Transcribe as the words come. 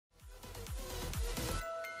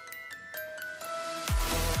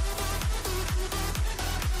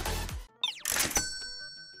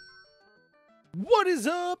is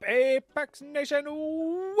up, Apex Nation?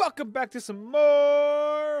 Welcome back to some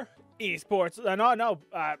more esports.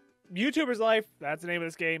 YouTuber's Life. That's the name of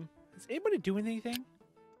this game. Is anybody doing anything?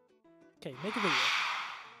 Okay, make a video.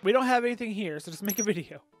 We don't have anything here, so just make a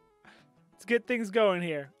video. Let's get things going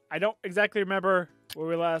here. I don't exactly remember where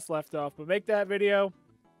we last left off, but make that video.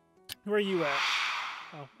 Where are you at?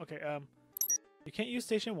 Oh, okay. You can't use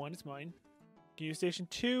station 1. It's mine. You can use station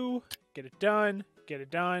 2. Get it done. Get it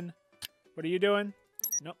done. What are you doing?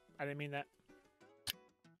 Nope, I didn't mean that.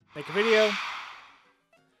 Make a video.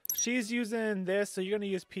 She's using this, so you're going to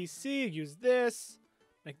use PC. Use this.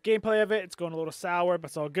 Make gameplay of it. It's going a little sour, but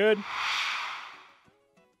it's all good.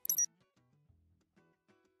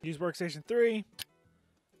 Use workstation 3.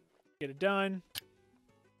 Get it done.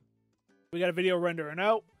 We got a video rendering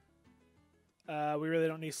out. We really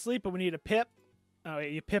don't need sleep, but we need a pip. Oh,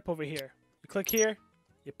 wait, you pip over here. You click here.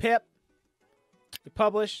 You pip. You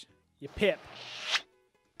publish. You pip.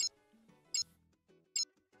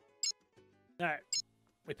 Alright.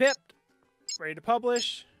 We pipped. Ready to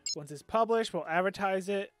publish. Once it's published, we'll advertise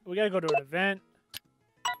it. We gotta go to an event.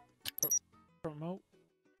 Promote.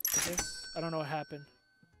 This. I don't know what happened.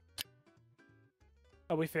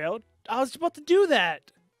 Oh, we failed? I was about to do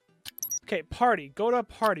that! Okay, party. Go to a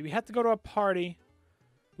party. We have to go to a party.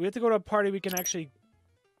 We have to go to a party we can actually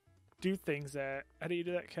do things at. How do you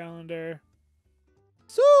do that calendar?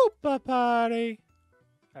 Super party!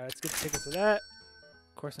 Alright, let's get the tickets to that.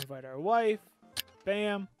 Of course, invite our wife.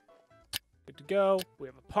 Bam. Good to go. We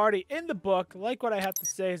have a party in the book. Like what I have to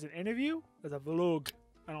say is an interview. As a vlog.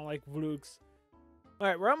 I don't like vlogs.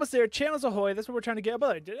 Alright, we're almost there. Channels ahoy. That's what we're trying to get. By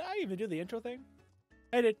the way, did I even do the intro thing?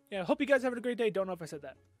 I did. Yeah, hope you guys having a great day. Don't know if I said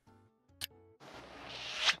that.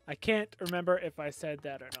 I can't remember if I said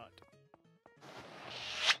that or not.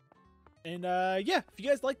 And yeah, if you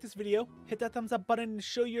guys like this video, hit that thumbs up button and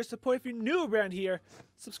show your support. If you're new around here,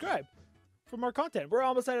 subscribe for more content. We're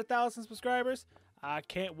almost at 1,000 subscribers. I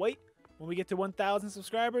can't wait. When we get to 1,000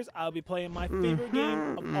 subscribers, I'll be playing my favorite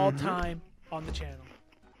game of all time on the channel.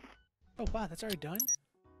 Oh, wow, that's already done?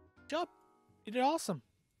 Good job. You did awesome.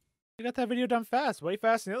 You got that video done fast. Way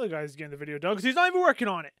faster than the other guys getting the video done because he's not even working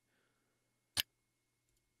on it.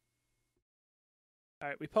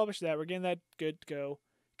 Alright, we published that. We're getting that good to go.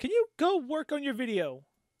 Can you go work on your video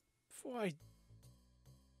before I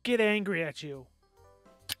get angry at you?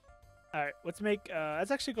 Alright, let's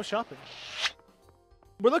actually go shopping.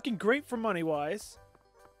 We're looking great for money-wise.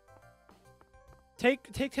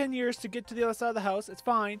 Take 10 years to get to the other side of the house. It's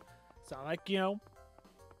fine. It's not like, you know,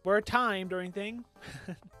 we're timed or anything.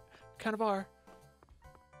 Kind of are.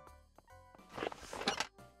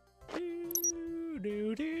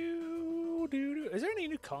 Is there any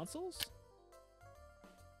new consoles?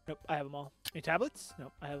 Nope, I have them all. Any tablets?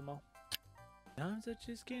 Nope, I have them all. Sometimes I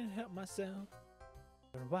just can't help myself.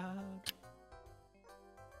 Wild.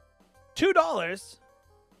 $2?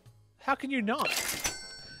 How can you not?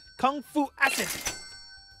 Kung Fu Acid.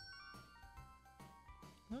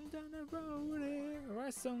 I'm down the road here,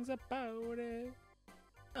 write songs about it.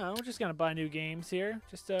 Oh, we're just gonna buy new games here.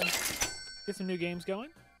 Just to get some new games going.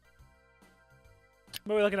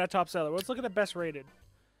 What are we looking at top seller? Let's look at the best rated.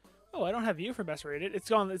 Oh, I don't have you for best rated. It's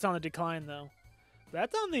on the decline though.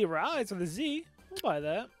 That's on the rise on the Z. We'll buy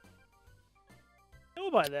that. We'll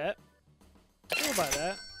buy that. We'll buy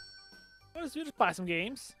that. We'll just buy some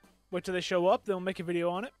games. Wait till they show up, then we'll make a video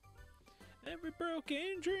on it. Every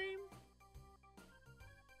broken dream.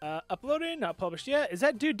 Uploaded, not published yet. Is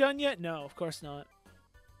that dude done yet? No, of course not.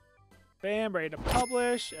 Bam, ready to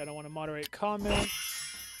publish. I don't want to moderate comments.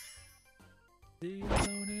 See you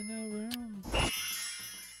alone in the room.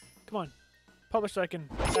 Come on. Publish so I can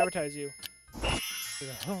advertise you. Still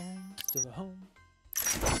at home. Still at home.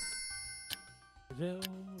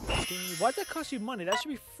 Why'd that cost you money? That should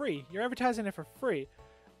be free. You're advertising it for free.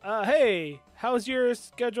 Hey, how's your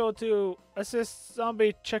schedule to assist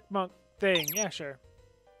zombie checkmark thing? Yeah, sure.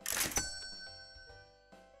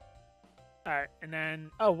 Alright, and then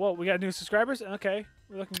oh whoa, we got new subscribers? Okay,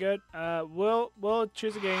 we're looking good. We'll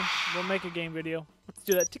choose a game. We'll make a game video. Let's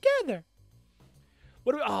do that together.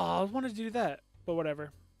 What do we I wanted to do that, but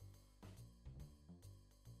whatever.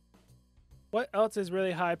 What else is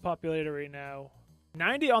really high populated right now?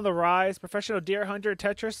 90 on the rise, professional deer hunter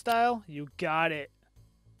Tetris style? You got it.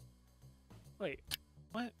 Wait,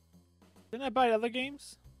 what? Didn't I buy other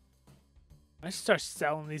games? I should start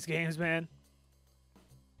selling these games, man.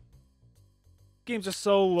 Games are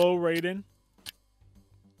so low rated.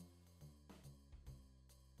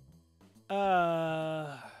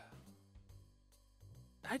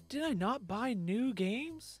 Did I not buy new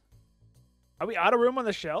games? Are we out of room on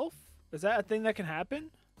the shelf? Is that a thing that can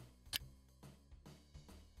happen?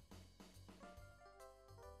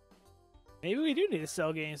 Maybe we do need to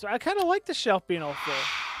sell games. I kind of like the shelf being all full.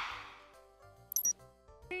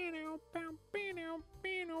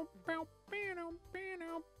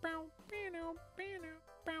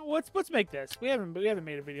 Let's make this. We haven't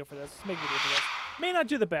made a video for this. Let's make a video for this. May not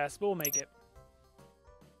do the best, but we'll make it.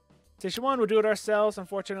 Station 1, we'll do it ourselves,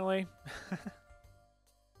 unfortunately.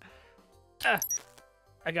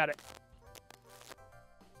 I got it.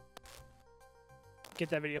 Get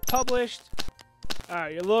that video published.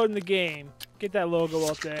 Alright, you're loading the game. Get that logo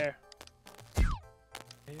up there.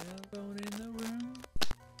 Alone in the room.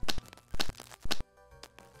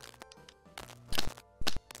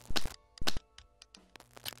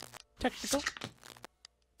 Technical.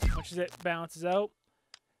 Much as it balances out.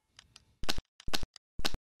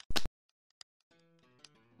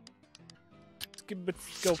 Let's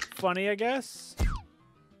go funny, I guess.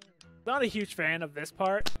 Not a huge fan of this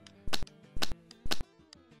part.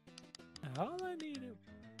 All I need is...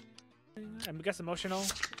 I guess emotional.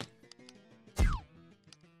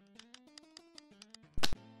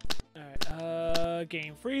 Alright,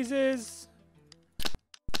 game freezes.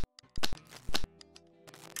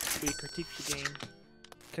 We critique the game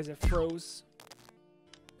because it froze.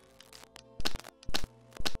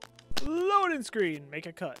 Loading screen. Make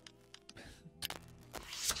a cut.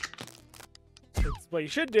 It's what you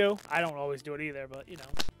should do. I don't always do it either, but you know.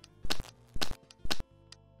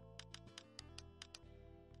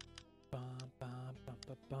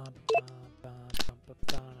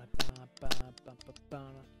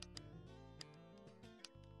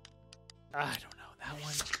 I don't know that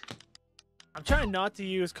one. I'm trying not to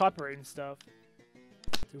use copyright and stuff.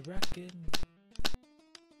 To reckon.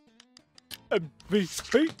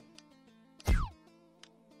 MVP.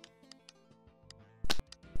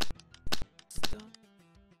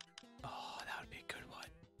 Oh, that would be a good one.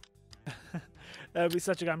 That would be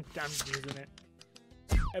such a good. I'm using it.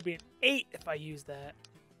 That'd be an 8 if I use that.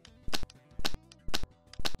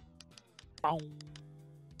 Boom.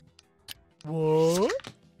 What?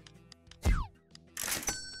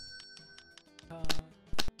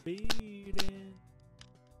 Beating.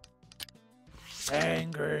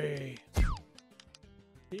 Angry.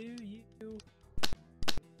 Do you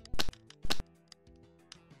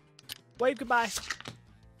wave goodbye?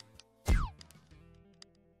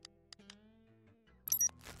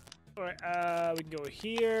 Alright, we can go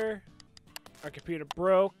here. Our computer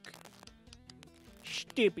broke.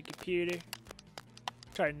 Stupid computer.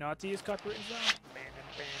 Try not to use copyright sound.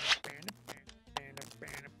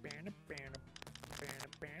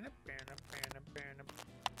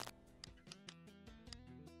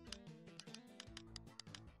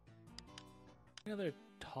 Another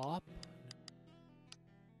top?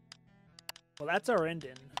 Well, that's our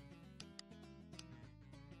ending.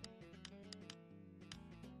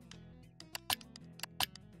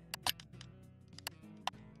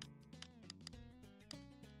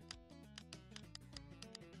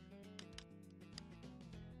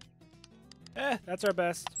 That's our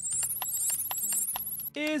best.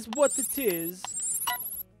 Is what it is.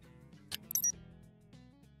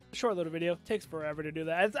 Short little video. Takes forever to do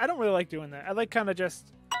that. I don't really like doing that. I like kind of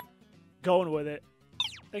just going with it.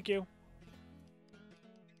 Thank you.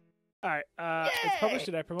 Alright, it's published.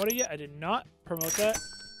 Did I promote it yet? I did not promote that.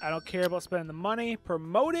 I don't care about spending the money.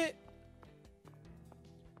 Promote it.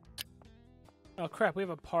 Oh crap, we have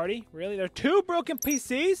a party? Really? There are 2 broken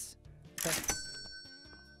PCs? Okay.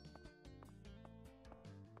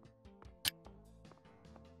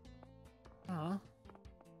 Huh?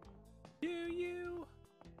 Do you?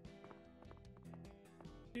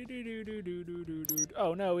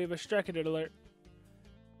 Oh no, we have a strike-it alert.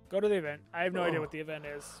 Go to the event. I have no idea what the event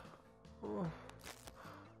is.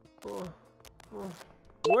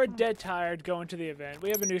 We're dead tired going to the event. We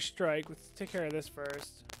have a new strike. Let's take care of this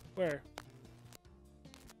first. Where?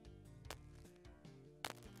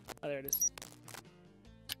 Oh, there it is.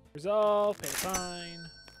 Resolve, pay the fine.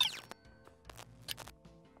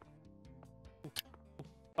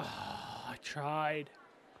 Oh, I tried.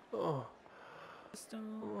 Oh.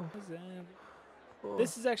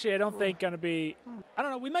 This is actually, I don't think, gonna be... I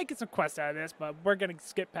don't know, we might get some quests out of this, but we're gonna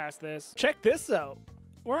skip past this. Check this out.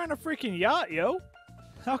 We're on a freaking yacht, yo.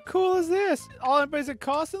 How cool is this? All everybody's at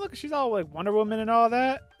cost. And look, she's all like Wonder Woman and all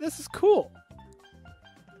that. This is cool.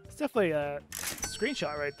 It's definitely a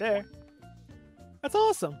screenshot right there. That's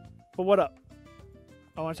awesome. But what up?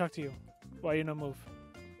 I want to talk to you. Why you don't move?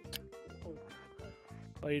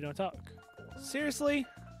 Why you don't talk? Seriously?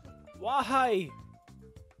 Why?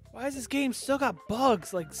 Why has this game still got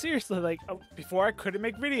bugs? Like, seriously, like, before I couldn't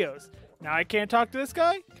make videos. Now I can't talk to this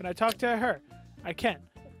guy? Can I talk to her? I can.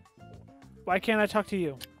 Why can't I talk to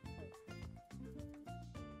you?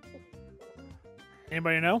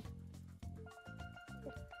 Anybody know?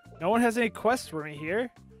 No one has any quests for me here.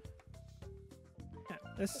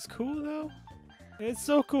 This is cool, though. It's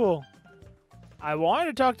so cool. I wanted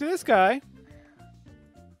to talk to this guy.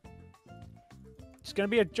 Just gonna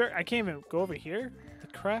be a jerk. I can't even go over here. The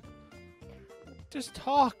crap. Just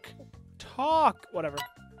talk. Talk. Whatever.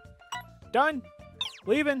 Done.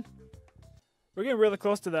 Leaving. We're getting really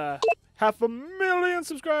close to the 500,000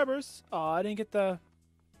 subscribers. Oh, I didn't get that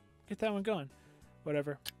one going.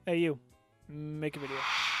 Whatever. Hey, you. Make a video.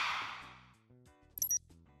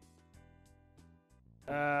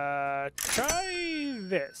 Try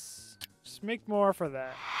this. Just make more for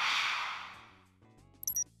that.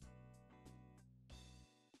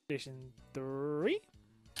 Station 3.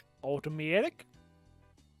 Automatic.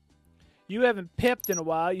 You haven't pipped in a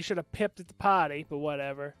while. You should have pipped at the party, but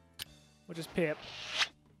whatever. We'll just pip.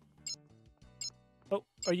 Oh,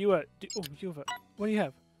 are you a... Oh, you have a... What do you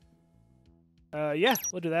have? Yeah,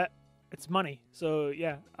 we'll do that. It's money. So,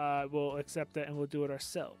 yeah, we'll accept it and we'll do it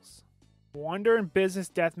ourselves. Wonder and Business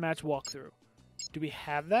Deathmatch Walkthrough. Do we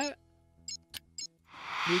have that?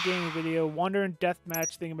 New gaming video. Wonder and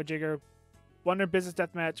Deathmatch Thingamajigger. Wonder and Business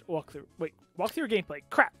Deathmatch Walkthrough. Wait, walkthrough gameplay.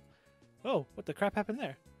 Crap! Oh, what the crap happened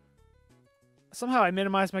there? Somehow I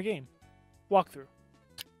minimized my game. Walkthrough.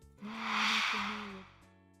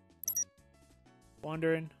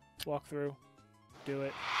 Wandering. Walkthrough. Do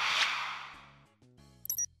it.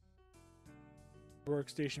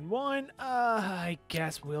 Workstation 1. I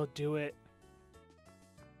guess we'll do it.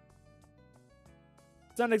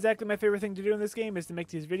 It's not exactly my favorite thing to do in this game is to make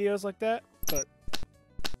these videos like that, but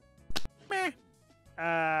meh.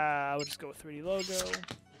 We'll just go with 3D logo.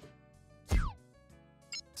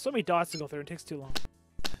 So many dots to go through, it takes too long.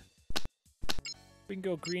 We can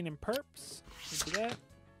go green and perps. We'll do that.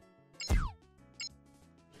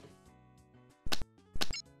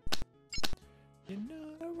 You're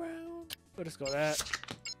not around. We'll just go with that.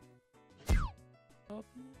 I'll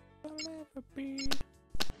never be.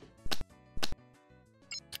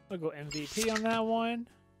 I'll go MVP on that one.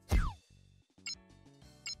 A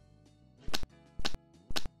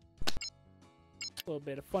little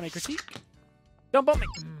bit of funny critique. Don't bump me!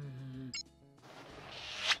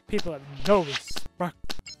 People have no respect. A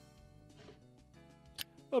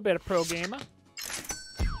little bit of pro gamer.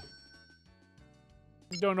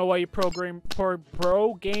 Don't know why you pro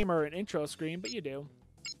gamer an intro screen, but you do.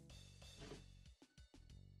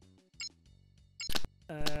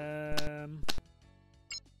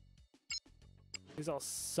 These all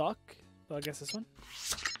suck. Well, I guess this one.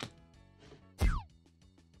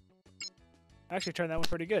 Actually turned that one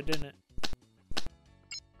pretty good, didn't it?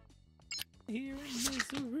 Here in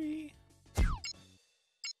misery.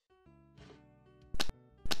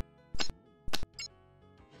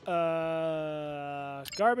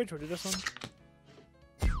 Garbage. We'll do this one.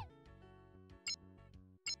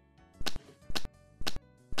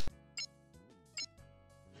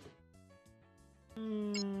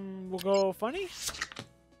 We'll go funny.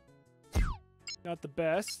 Not the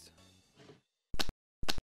best.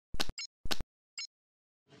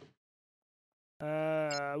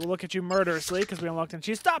 We'll look at you murderously because we unlocked him.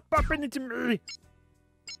 Stop bumping into me!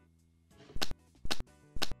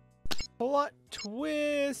 Plot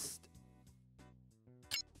twist.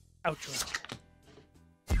 Outro.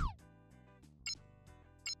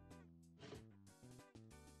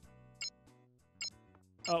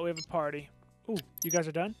 Oh, we have a party. Ooh, you guys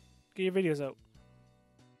are done? Get your videos out.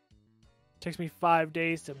 Takes me 5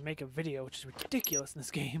 days to make a video, which is ridiculous in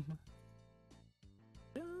this game.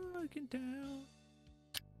 Looking down.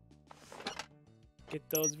 Get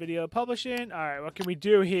those video publishing. Alright, what can we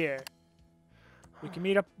do here? We can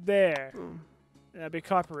meet up there. That'd be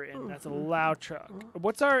copywritten. That's a loud truck.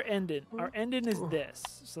 What's our ending? Our ending is this.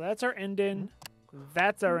 So that's our ending.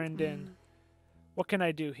 That's our ending. What can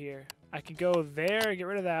I do here? I can go there and get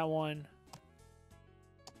rid of that one.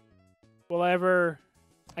 Will I ever...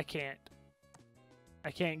 I can't.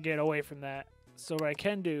 I can't get away from that. So what I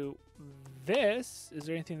can do... This... Is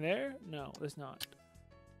there anything there? No, there's not.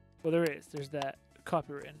 Well, there is. There's that.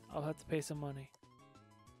 Copywritten. I'll have to pay some money.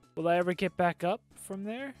 Will I ever get back up from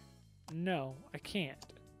there? No, I can't.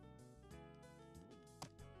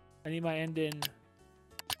 I need my ending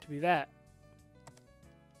to be that.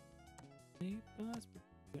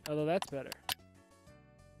 Although that's better.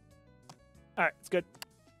 Alright, it's good.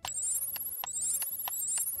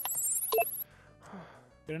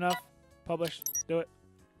 Good enough. Publish. Do it.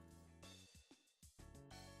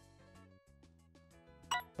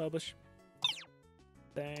 Publish.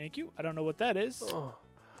 Thank you. I don't know what that is.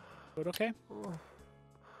 But okay.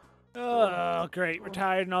 Oh, great. We're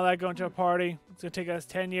tired and all that, going to a party. It's going to take us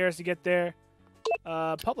 10 years to get there.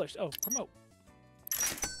 Published. Oh, promote.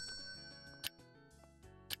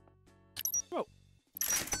 Promote.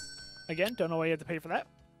 Again, don't know why you have to pay for that.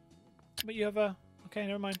 But you have a... Okay,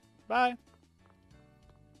 never mind. Bye.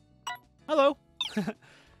 Hello.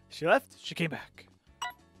 She left. She came back.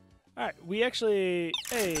 Alright, we actually...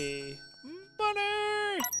 Hey.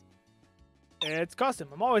 Money! It's costume.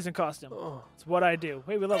 I'm always in costume. It's what I do.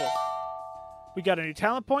 Wait, we level. We got a new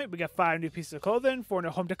talent point. We got 5 new pieces of clothing, 4 new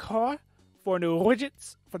home decor, 4 new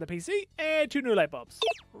widgets for the PC, and 2 new light bulbs.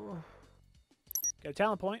 Got a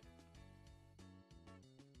talent point.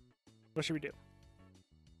 What should we do?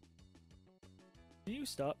 Can you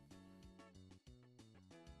stop?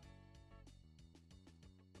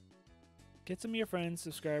 Get some of your friends,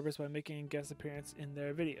 subscribers by making a guest appearance in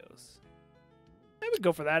their videos. I would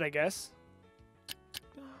go for that, I guess.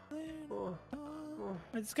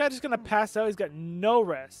 This guy just gonna pass out. He's got no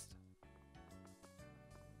rest.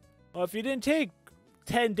 Well, if you didn't take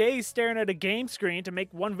 10 days staring at a game screen to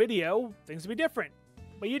make one video, things would be different.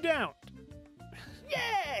 But you don't.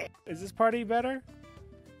 Yay! Is this party better?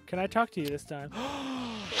 Can I talk to you this time?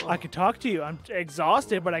 I can talk to you. I'm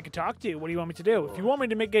exhausted, but I can talk to you. What do you want me to do? If you want me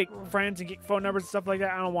to make friends and get phone numbers and stuff like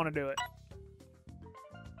that, I don't want to do it.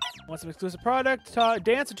 Want some exclusive product?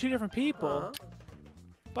 Dance with 2 different people.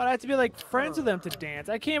 But I have to be like friends with them to dance.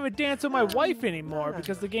 I can't even dance with my wife anymore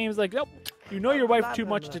because the game's like, nope, you know your wife too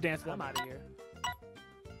much to dance with them. I'm out of here.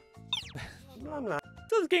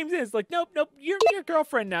 So this game's in. It's like, nope, you're your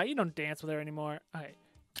girlfriend now. You don't dance with her anymore. All right,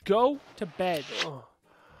 go to bed.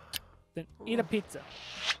 Then eat a pizza.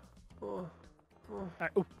 All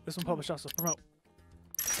right, ooh, this one published also. Promote.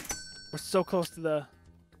 We're so close to the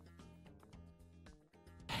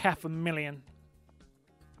 500,000.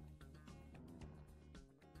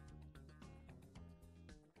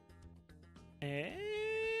 And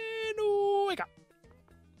we got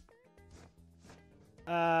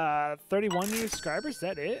 31 new subscribers. Is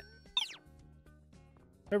that it?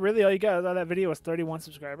 But really, all you got out of that video was 31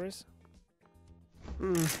 subscribers.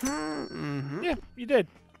 Yeah, you did.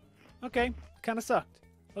 Okay, kind of sucked.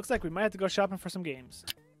 Looks like we might have to go shopping for some games.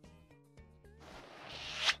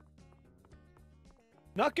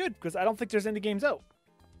 Not good, because I don't think there's any games out.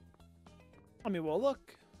 I mean, we'll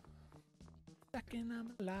look. Second,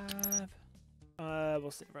 I'm alive. We'll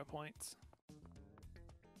save our points.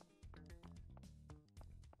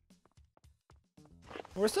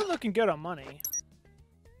 We're still looking good on money.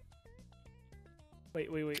 Wait.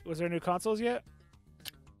 Was there new consoles yet?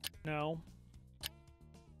 No.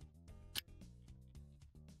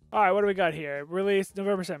 Alright, what do we got here? Released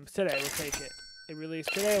November 7th. Today, we'll take it. It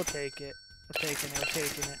released today, we'll take it. We're taking it, we're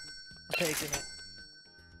taking it. We're taking it.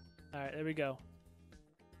 Alright, there we go.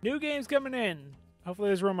 New games coming in. Hopefully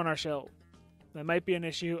there's room on our shelf. That might be an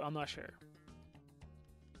issue. I'm not sure.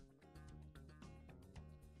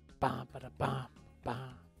 Bam, ba da bam,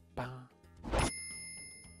 bam, bam.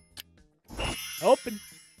 Open.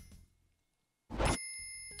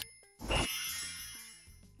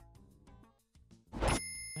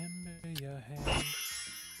 Remember your hand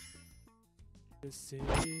to see.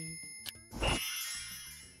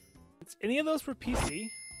 Is any of those for PC?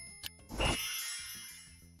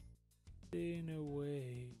 In a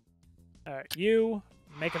way. Alright, you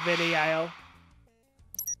make a video.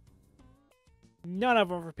 None of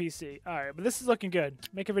them for PC. Alright, but this is looking good.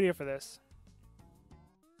 Make a video for this.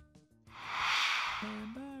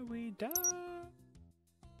 Remember we die.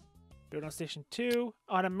 Do it on station 2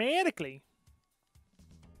 automatically.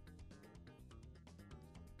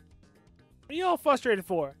 What are you all frustrated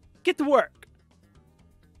for? Get to work.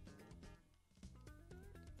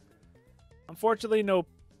 Unfortunately, no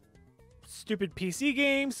stupid PC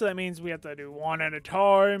games, so that means we have to do one at a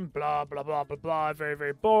time. Blah, blah, blah, blah, blah. Very,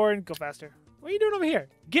 very boring. Go faster. What are you doing over here?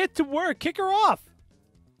 Get to work. Kick her off.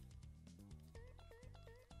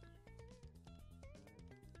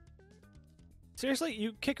 Seriously?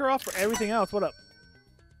 You kick her off for everything else. What up?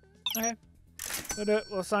 Okay. We'll do it.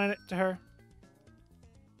 We'll assign it to her.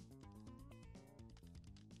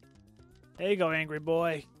 There you go, angry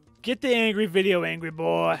boy. Get the angry video, angry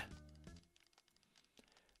boy.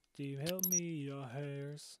 Do you help me, your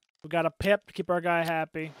hairs? We got a pep to keep our guy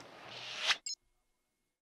happy.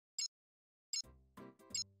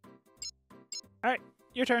 Alright,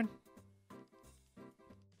 your turn.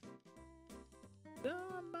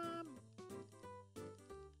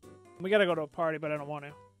 We gotta go to a party, but I don't want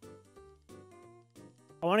to.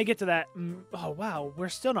 I want to get to that. Oh, wow. We're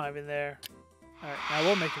still not even there. Alright, now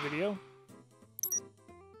we'll make a video.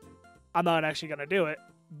 I'm not actually gonna do it.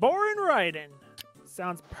 Boring writing.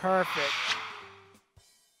 Sounds perfect.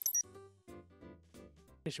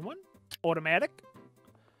 Station 1. Automatic.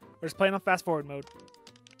 We're just playing on fast forward mode.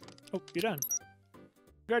 Oh, you're done.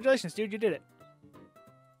 Congratulations, dude. You did it.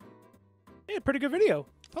 Yeah, pretty good video.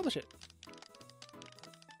 Publish it.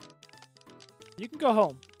 You can go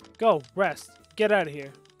home. Go, rest. Get out of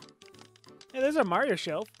here. Hey, there's our Mario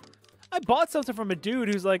shelf. I bought something from a dude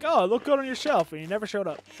who's like, oh, look good on your shelf, and he never showed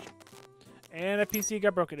up. And a PC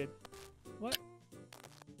got broken. What?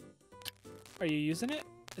 Are you using it?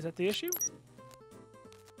 Is that the issue?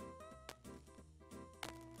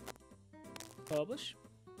 Publish.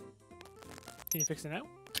 Can you fix it now?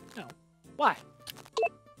 No. Why?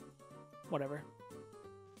 Whatever.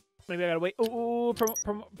 Maybe I gotta wait. Oh,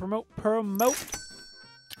 promote.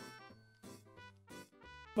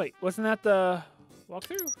 Wait, wasn't that the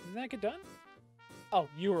walkthrough? Didn't that get done? Oh,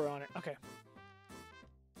 you were on it. Okay.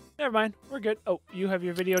 Never mind. We're good. Oh, you have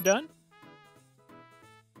your video done?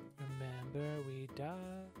 Remember we died.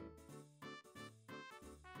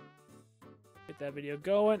 Get that video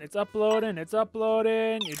going. It's uploading. It's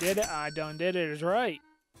uploading. You did it. I done did it. It's right.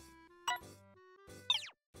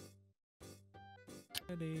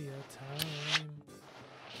 Time.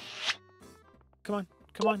 Come on.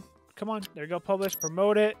 Come on. Come on. There you go. Publish.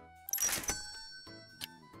 Promote it.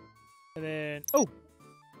 And then... Oh!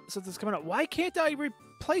 Something's coming up. Why can't I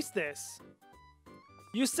replace this?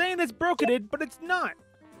 You're saying it's broken, but it's not.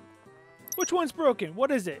 Which one's broken?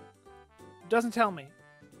 What is it? Doesn't tell me.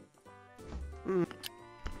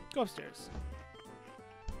 Go upstairs.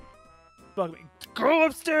 Bug me. Go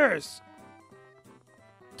upstairs!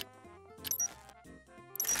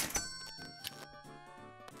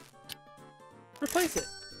 Replace it.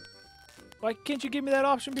 Why can't you give me that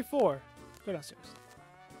option before? Go downstairs.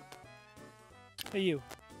 Hey, you.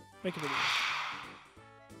 Make a video.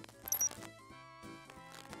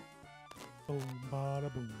 Boom,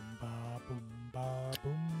 bada, boom, ba, boom, ba,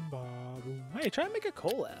 boom, ba, boom. Hey, try and make a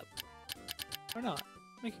collab. Or not.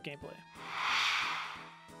 Make a gameplay.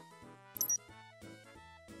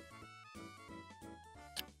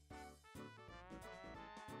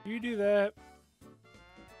 You do that.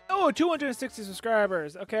 Oh, 260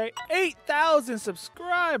 subscribers. Okay, 8,000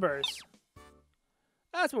 subscribers.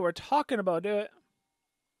 That's what we're talking about, do it.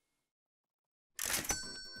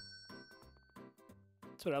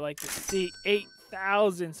 That's what I like to see.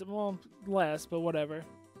 8,000. Well, less, but whatever.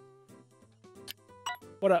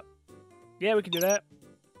 What up? Yeah, we can do that.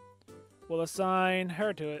 We'll assign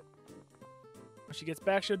her to it. When she gets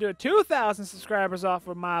back, she'll do it. 2,000 subscribers off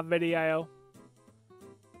of my video.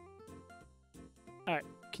 Alright,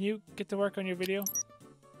 can you get to work on your video?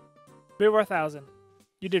 Be worth 1,000.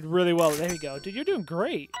 You did really well. There you go. Dude, you're doing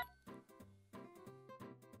great.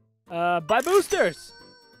 Buy boosters!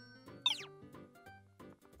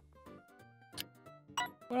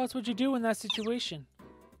 What else would you do in that situation?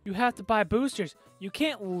 You have to buy boosters. You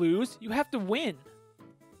can't lose. You have to win.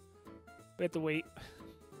 We have to wait.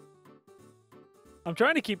 I'm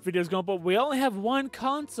trying to keep videos going, but we only have one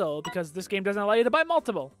console because this game doesn't allow you to buy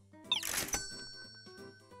multiple.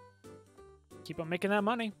 Keep on making that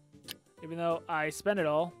money. Even though I spend it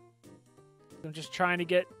all. I'm just trying to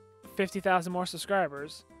get 50,000 more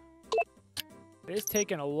subscribers. It's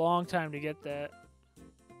taken a long time to get that.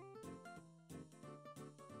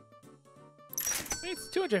 I mean, it's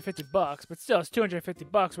 250 bucks, but still, it's 250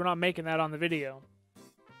 bucks. We're not making that on the video.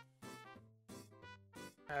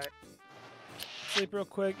 Alright. Sleep real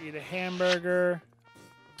quick, eat a hamburger.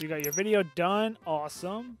 You got your video done.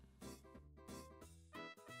 Awesome.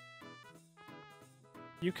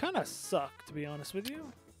 You kind of suck, to be honest with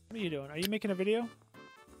you. What are you doing? Are you making a video?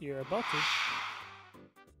 You're about to.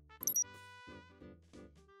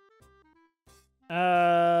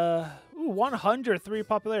 Ooh, 103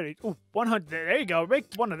 popularity. Ooh, 100. There you go.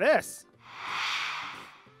 Make one of this.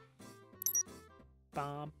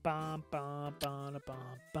 Bum bum bum bum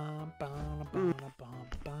bum bum bum bum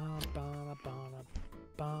bum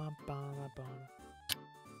bum bum bum.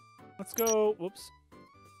 Let's go. Whoops.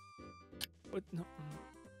 What? No.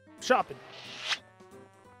 Shopping.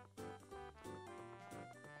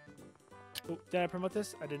 Oh, did I promote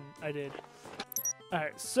this? I didn't. I did.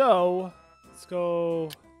 Alright, so let's go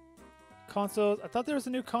consoles. I thought there was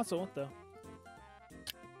a new console, though.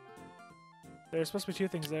 There's supposed to be two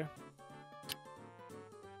things there.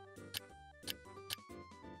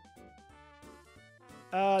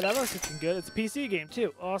 That looks looking good. It's a PC game,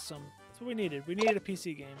 too. Awesome. That's what we needed. We needed a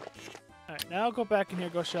PC game. Alright, now I'll go back in here,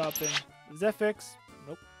 go shopping. Zephyx.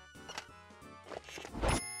 Nope.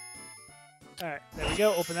 Alright, there we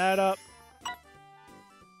go. Open that up.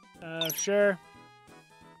 Sure.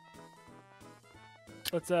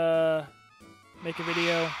 Let's, make a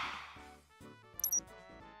video.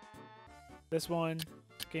 This one.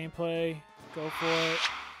 Gameplay. Go for it.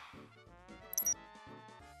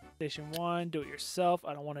 Station 1, do it yourself.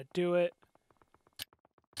 I don't want to do it.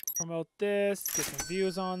 Promote this. Get some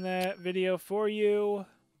views on that video for you.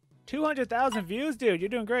 200,000 views, dude. You're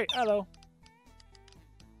doing great. Hello.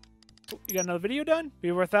 Oh, you got another video done?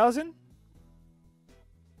 Be over 1,000?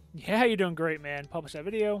 Yeah, you're doing great, man. Publish that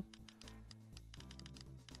video.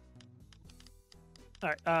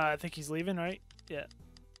 Alright, I think he's leaving, right? Yeah.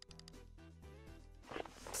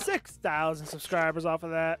 6,000 subscribers off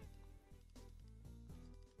of that.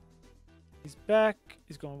 He's back.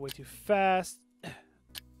 He's going way too fast.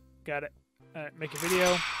 Got it. Alright, make a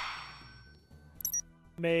video.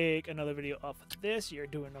 Make another video off of this. You're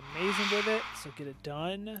doing amazing with it, so get it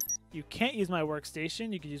done. You can't use my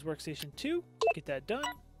workstation. You can use workstation 2. Get that done.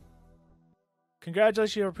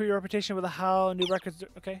 Congratulations, you have your reputation with a howl. New records.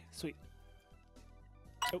 Okay, sweet.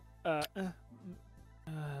 Oh,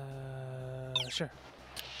 sure.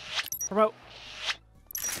 Promote.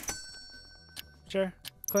 Sure.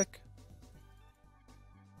 Click.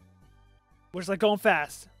 We're just like going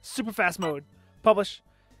fast. Super fast mode. Publish.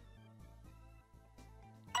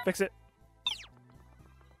 Fix it.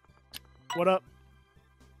 What up?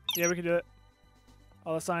 Yeah, we can do it.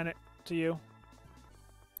 I'll assign it to you.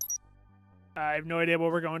 I have no idea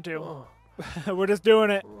what we're going to. We're just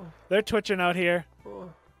doing it. They're twitching out here.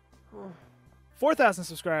 4,000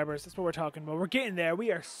 subscribers. That's what we're talking about. We're getting there.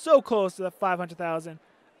 We are so close to the 500,000.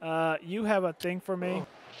 You have a thing for me.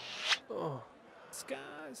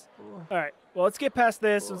 Skies. All right. Well, let's get past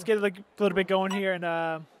this. Let's get like a little bit going here,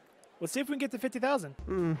 and let's see if we can get to 50,000.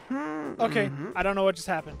 Okay. I don't know what just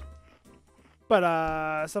happened,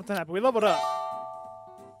 but something happened. We leveled up.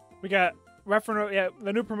 We got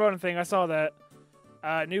the new promoting thing. I saw that.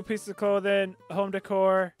 New pieces of clothing, home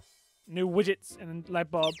decor, new widgets, and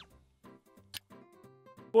light bulb.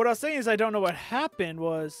 But what I was saying is I don't know what happened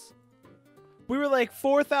was we were like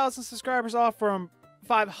 4,000 subscribers off from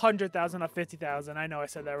 500,000 off 50,000. I know I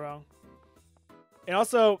said that wrong. And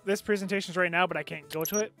also, this presentation's right now, but I can't go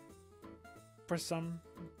to it for some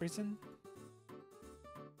reason.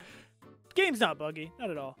 Game's not buggy,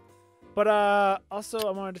 not at all. But also,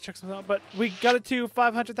 I wanted to check something out. But we got it to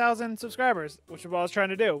 500,000 subscribers, which is what I was trying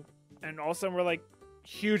to do. And all of a sudden, we're like,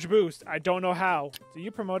 huge boost. I don't know how. So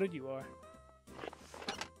you promoted? You are.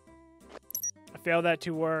 I failed that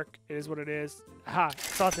to work. It is what it is. Aha, I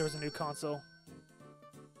thought there was a new console.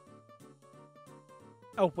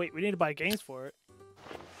 Oh, wait, we need to buy games for it.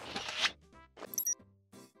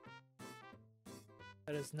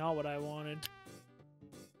 That is not what I wanted.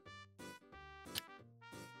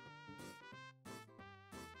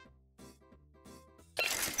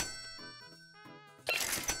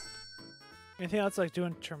 Anything else like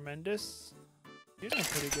doing tremendous? You're doing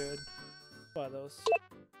pretty good. Buy those.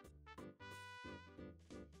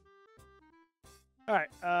 Alright,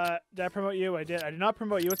 did I promote you? I did. I did not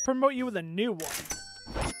promote you. Let's promote you with a new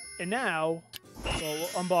one. And now, well, we'll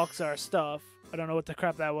unbox our stuff. I don't know what the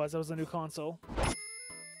crap that was. That was a new console.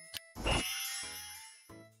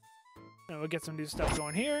 And we'll get some new stuff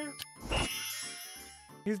going here.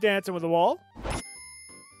 He's dancing with the wall.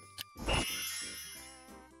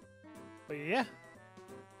 But yeah.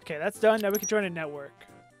 Okay, that's done. Now we can join a network.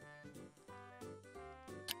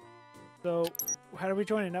 So, how do we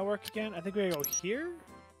join a network again? I think we gotta go here?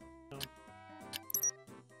 No.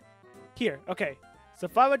 Here, okay. So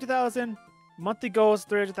 500,000. Monthly goals,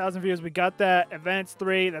 300,000 views. We got that. Events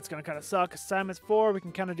 3. That's gonna kind of suck. Assignments 4. We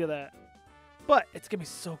can kind of do that. But it's gonna be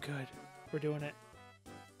so good. We're doing it.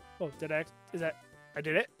 Oh, did I? Is that? I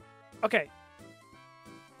did it? Okay.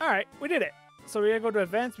 Alright, we did it. So we gotta go to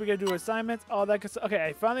events, we gotta do assignments, all that good stuff. Okay,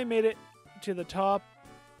 I finally made it to the top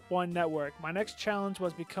 1 network. My next challenge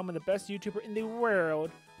was becoming the best YouTuber in the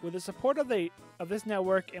world. With the support of this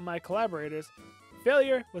network and my collaborators,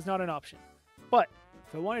 failure was not an option. But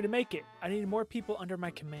if I wanted to make it, I needed more people under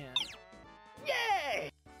my command.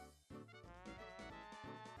 Yay!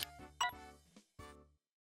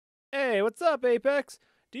 Hey, what's up, Apex?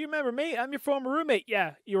 Do you remember me? I'm your former roommate.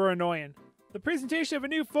 Yeah, you were annoying. The presentation of a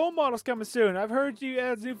new phone model is coming soon. I've heard you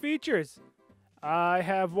add new features. I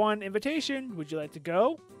have one invitation. Would you like to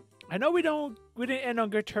go? I know we didn't end on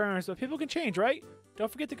good terms, but people can change, right?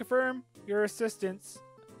 Don't forget to confirm your assistance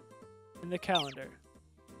in the calendar.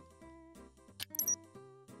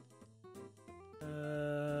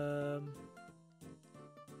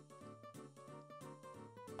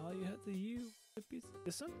 All you have to use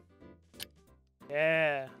this one?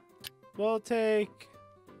 Yeah. We'll take.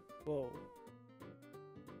 Whoa.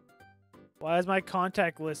 Why is my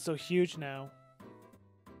contact list so huge now?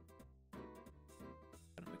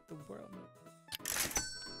 Gotta make the world move.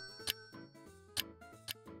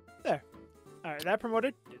 There. Alright, that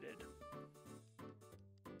promoted? It did.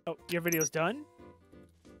 Oh, your video's done.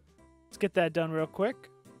 Let's get that done real quick.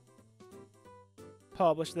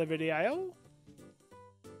 Publish the video.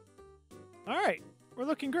 Alright, we're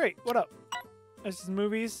looking great. What up? This is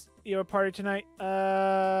movies. You have a party tonight.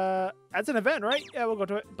 That's an event, right? Yeah, we'll go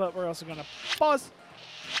to it, but we're also gonna pause.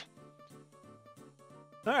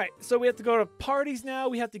 Alright, so we have to go to parties now.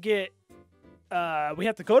 We have to get we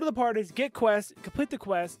have to go to the parties, get quests, complete the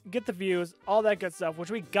quest, get the views, all that good stuff, which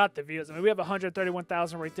we got the views. I mean, we have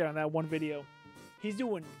 131,000 right there on that one video. He's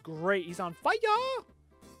doing great. He's on fire.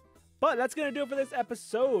 But that's going to do it for this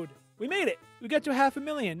episode. We made it. We got to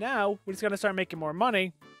 500,000. Now, we're just going to start making more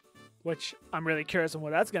money, which I'm really curious on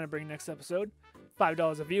what that's going to bring next episode.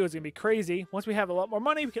 $5 a view is going to be crazy. Once we have a lot more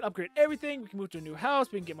money, we can upgrade everything. We can move to a new house.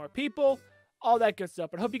 We can get more people. All that good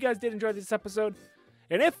stuff. But I hope you guys did enjoy this episode.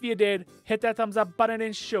 And if you did, hit that thumbs up button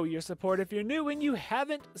and show your support. If you're new and you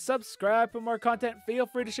haven't subscribed for more content, feel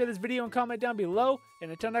free to share this video and comment down below.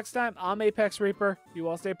 And until next time, I'm ApexReaper. You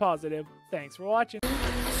all stay positive. Thanks for watching.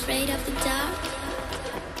 Afraid of the dark?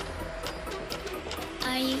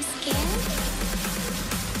 Are you scared?